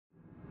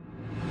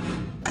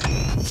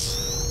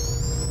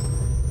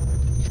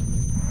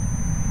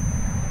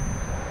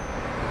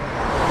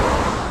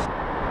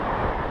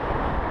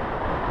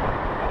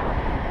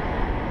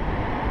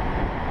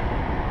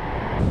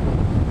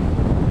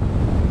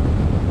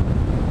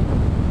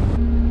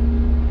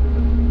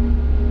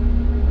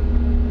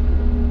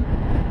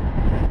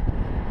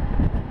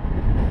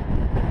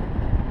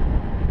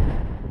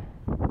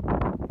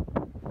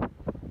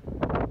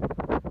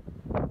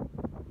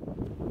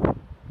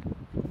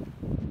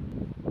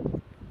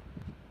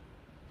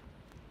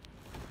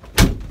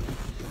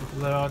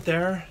Hello out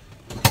there.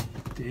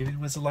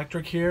 David was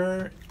Electric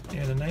here in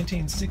a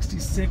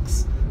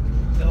 1966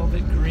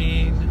 velvet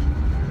green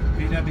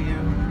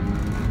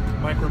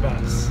VW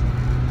Microbus.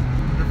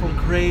 Wonderful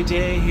gray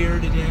day here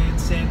today in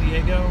San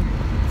Diego.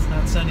 It's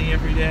not sunny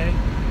every day.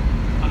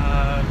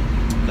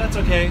 That's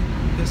okay.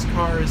 This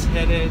car is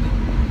headed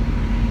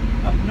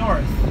up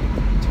north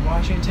to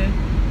Washington,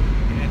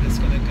 and it's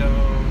going to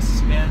go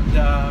spend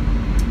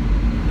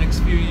next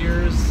few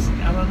years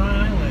out on an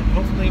island,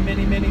 hopefully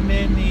many, many,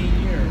 many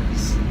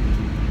years.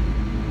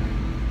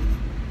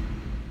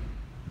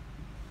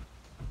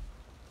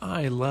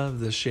 I love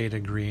this shade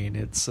of green.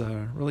 It's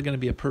really going to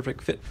be a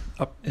perfect fit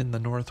up in the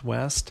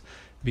Northwest.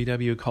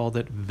 VW called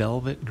it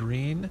velvet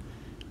green.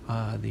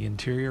 The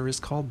interior is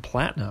called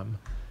platinum.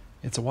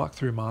 It's a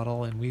walkthrough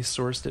model, and we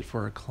sourced it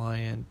for a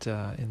client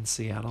in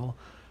Seattle,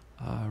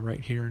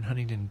 right here in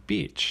Huntington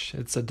Beach.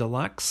 It's a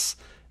deluxe.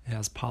 It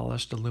has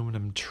polished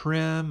aluminum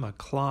trim, a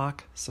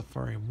clock,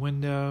 safari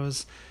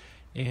windows,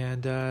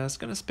 and it's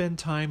going to spend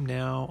time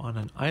now on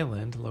an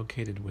island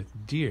located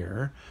with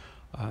deer.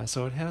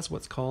 So it has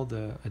what's called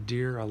a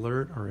deer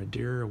alert or a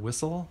deer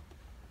whistle.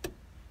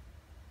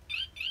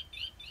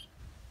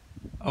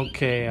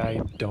 Okay, I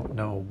don't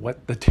know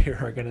what the deer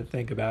are going to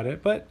think about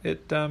it, but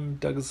it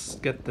does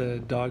get the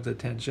dog's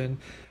attention.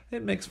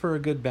 It makes for a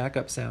good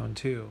backup sound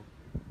too.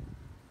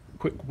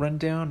 Quick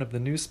rundown of the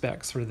new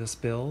specs for this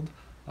build.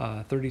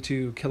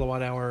 32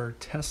 kilowatt hour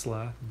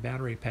Tesla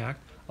battery pack,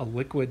 a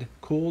liquid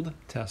cooled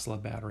Tesla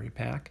battery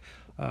pack.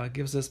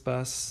 Gives this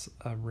bus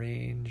a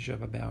range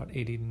of about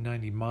 80 to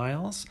 90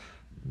 miles,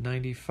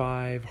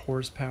 95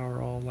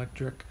 horsepower all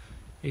electric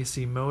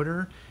AC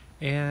motor,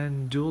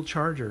 and dual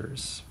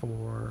chargers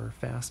for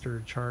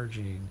faster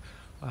charging,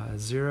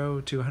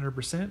 0 to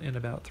 100% in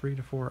about 3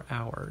 to 4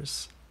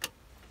 hours.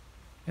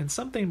 And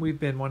something we've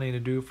been wanting to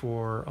do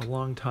for a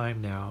long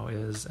time now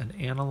is an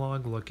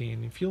analog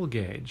looking fuel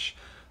gauge.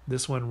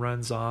 This one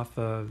runs off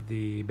of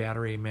the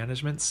battery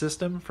management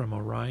system from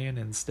Orion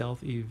and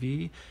Stealth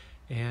EV,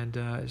 and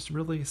it's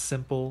really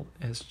simple.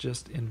 It's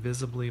just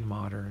invisibly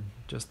modern,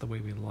 just the way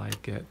we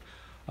like it.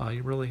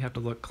 You really have to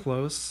look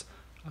close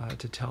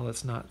to tell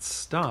it's not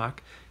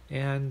stock,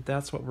 and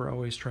that's what we're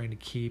always trying to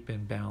keep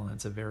in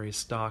balance, a very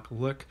stock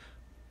look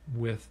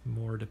with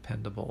more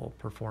dependable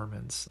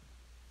performance.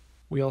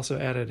 We also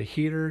added a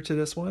heater to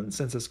this one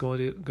since it's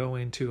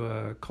going to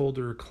a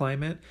colder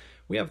climate.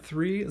 We have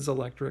 3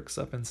 Zelectrics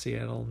up in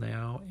Seattle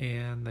now,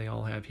 and they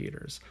all have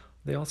heaters.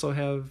 They also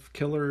have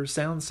killer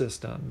sound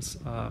systems.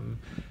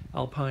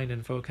 Alpine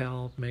and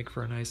Focal make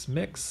for a nice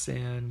mix,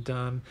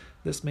 and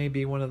this may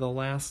be one of the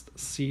last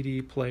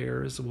CD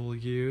players we'll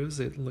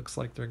use. It looks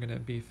like they're going to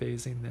be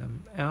phasing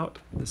them out,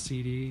 the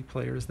CD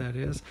players that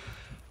is.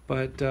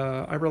 But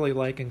I really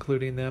like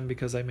including them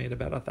because I made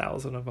about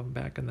 1,000 of them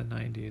back in the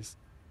 90s.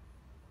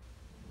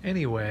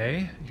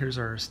 Anyway, here's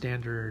our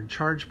standard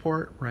charge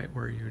port right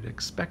where you'd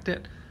expect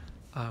it.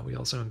 We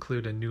also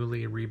include a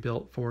newly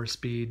rebuilt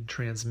 4-speed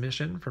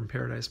transmission from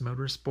Paradise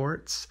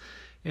Motorsports.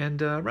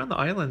 And around the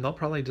island, they'll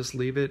probably just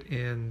leave it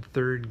in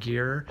 3rd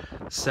gear.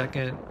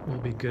 2nd will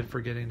be good for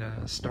getting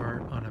a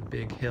start on a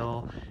big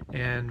hill.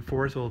 And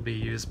 4th will be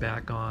used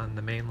back on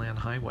the mainland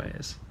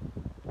highways.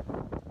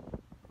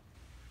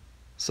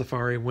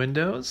 Safari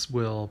windows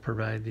will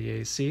provide the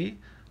AC,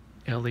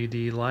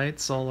 LED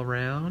lights all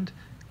around,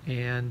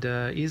 and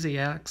easy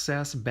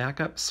access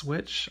backup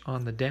switch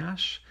on the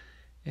dash.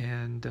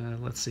 And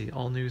let's see,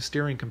 all new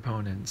steering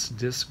components,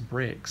 disc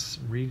brakes,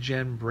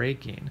 regen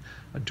braking,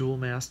 a dual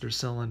master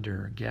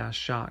cylinder, gas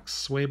shocks,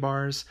 sway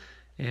bars,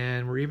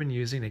 and we're even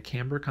using a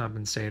camber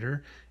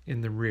compensator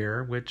in the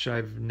rear, which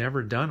I've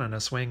never done on a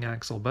swing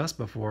axle bus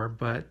before,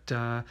 but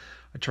I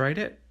tried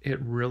it. It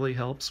really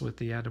helps with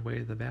the added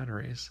weight of the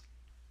batteries.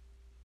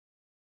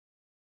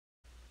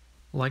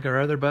 Like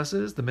our other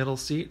buses, the middle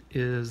seat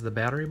is the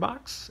battery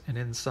box, and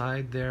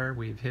inside there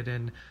we've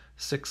hidden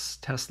 6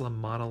 Tesla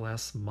Model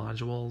S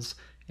modules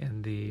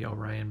and the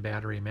Orion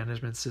battery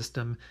management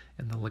system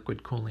and the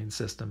liquid cooling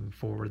system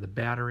for the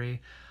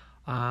battery.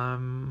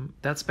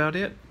 That's about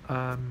it.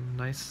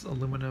 Nice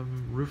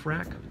aluminum roof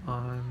rack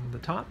on the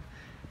top.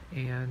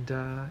 And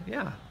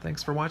yeah,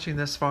 thanks for watching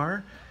this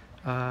far.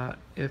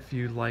 If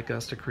you'd like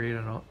us to create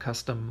a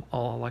custom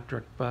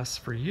all-electric bus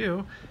for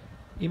you,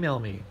 email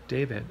me,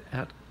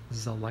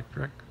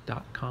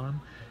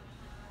 david@zelectric.com.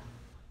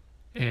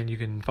 And you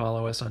can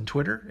follow us on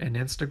Twitter and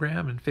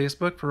Instagram and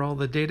Facebook for all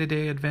the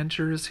day-to-day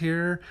adventures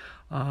here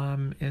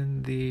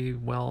in the,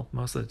 well,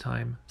 most of the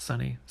time,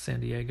 sunny San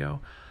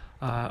Diego.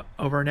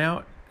 Over and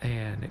out,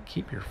 and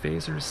keep your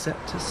phasers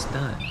set to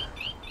stun.